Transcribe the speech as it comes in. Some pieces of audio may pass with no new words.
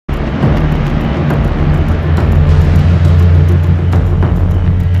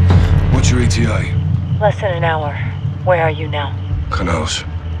ETA? Less than an hour. Where are you now? Canals.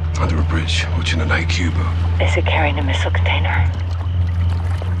 Under a bridge, watching an AQ boat. Is it carrying a missile container?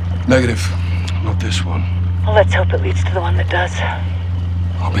 Negative. Not this one. Well, let's hope it leads to the one that does.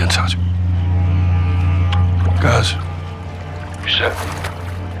 I'll be in touch. Guys. You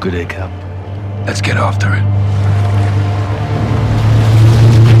set? Good day, Cap. Let's get after it.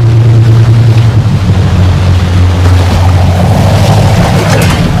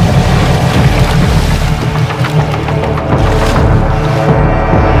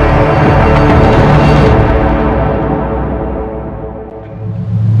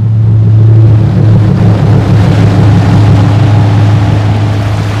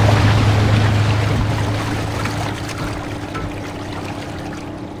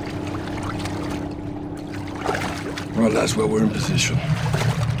 Right, lads, well, we're in position.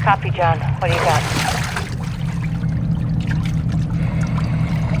 Copy, John. What do you got?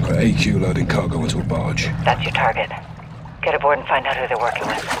 Got AQ loading cargo into a barge. That's your target. Get aboard and find out who they're working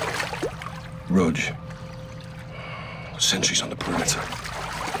with. Rog. Sentries on the perimeter.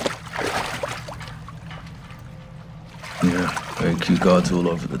 Yeah, AQ guards all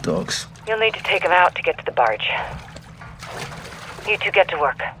over the docks. You'll need to take them out to get to the barge. You two get to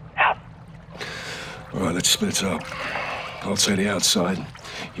work. Out. All right, let's split up. I'll take the outside.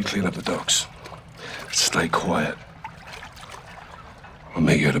 You clean up the docks. Stay quiet. I'll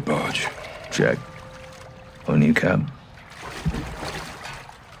meet you at the barge. Check. On you, Cap.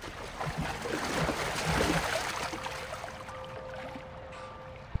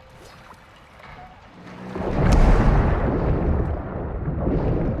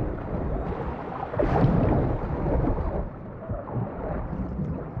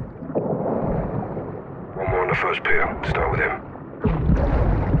 First pier. Start with him.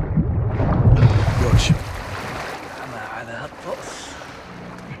 Watch.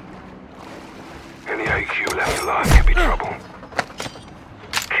 Any AQ left alive could be trouble.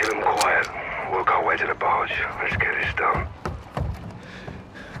 Kill him quiet. Work our way to the barge. Let's get this done.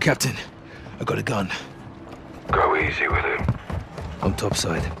 Captain, I got a gun. Go easy with it. On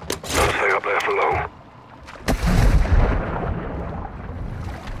topside. Don't stay up there for long.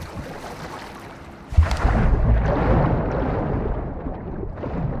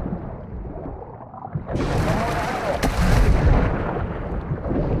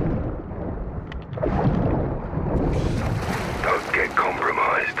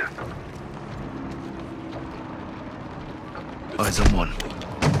 Eyes on one.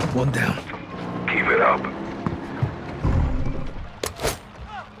 One down. Keep it up.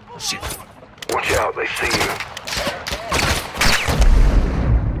 Shit. Watch out, they see you.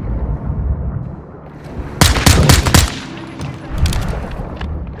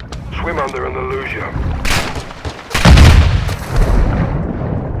 Swim under and they'll lose you.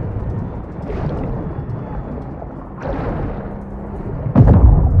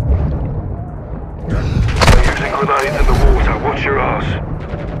 Grenades in the water, watch your ass.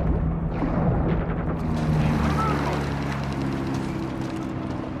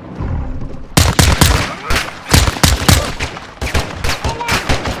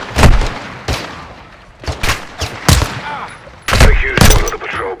 Take you to another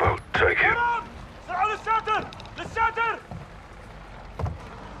patrol boat, take it.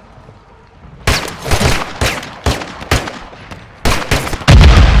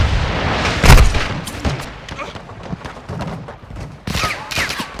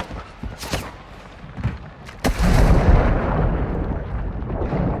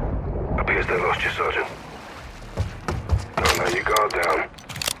 They lost you, Sergeant. Don't let your guard down.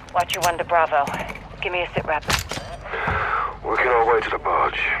 Watch your 1 to Bravo. Give me a sit rep. Working our way to the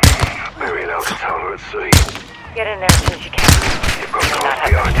barge. Burying Alcatala at sea. Get in there as soon as you can. You've got cars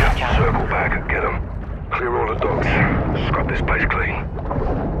behind you. Circle back and get them. Clear all the docks. Scrub this place clean.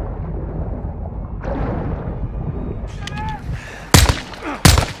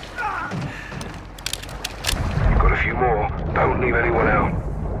 You've got a few more. Don't leave anyone out.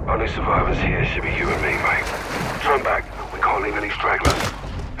 Only survivors here should be you and me, mate. Turn back. We can't leave any stragglers.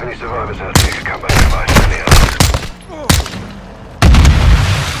 Any survivors out there can come back and fight any others.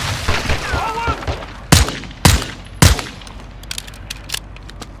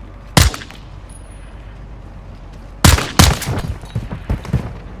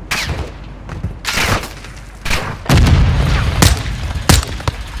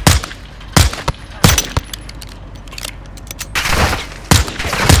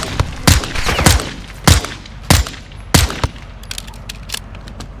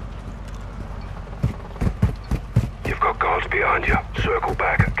 Behind you. Circle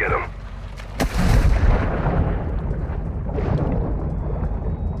back and get them.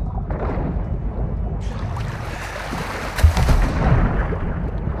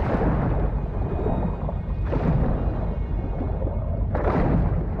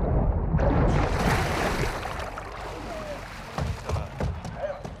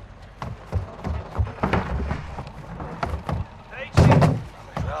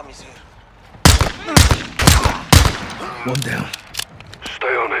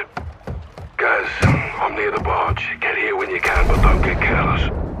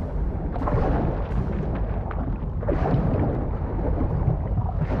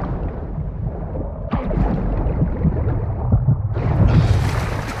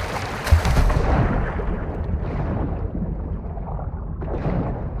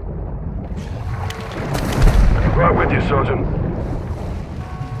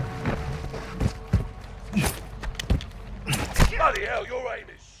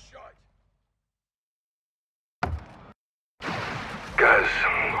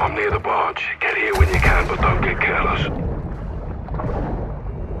 near the barge. Get here when you can, but don't get careless.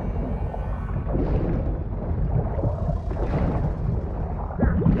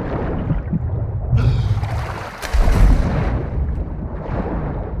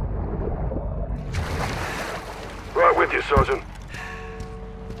 Right with you, Sergeant.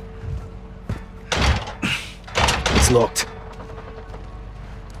 It's locked.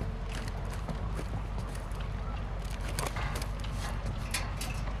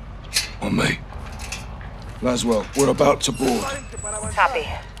 On me. Laswell, we're about to board. Copy.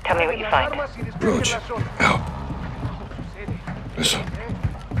 Tell me what you find. Roach, out. Listen.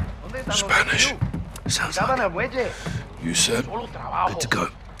 Spanish. Sounds like it. You said? Good to go.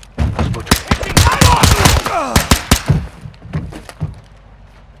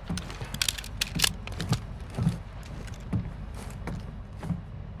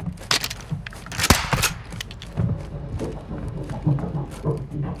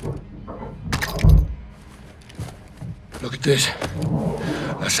 Look at this.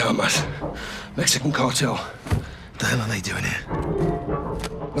 Las Almas. Mexican cartel. What the hell are they doing here?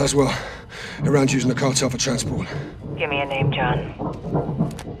 Laswell, around using the cartel for transport. Give me a name, John.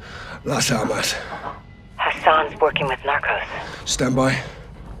 Las Almas. Hassan's working with narcos. Stand by.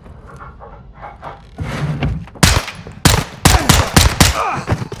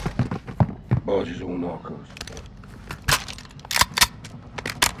 Barge is all narcos.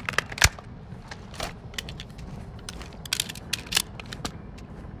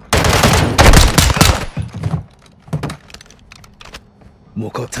 More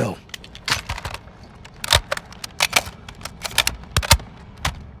cartel.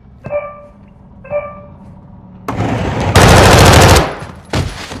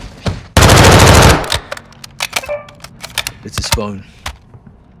 It's his phone.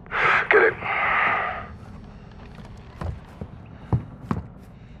 Get it.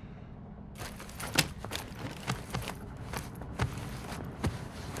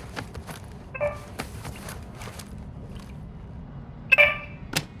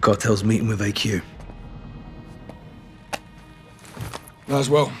 Cartel's meeting with AQ.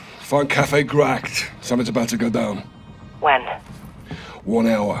 Laswell, find Cafe Gracht. Something's about to go down. When? 1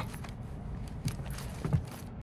 hour.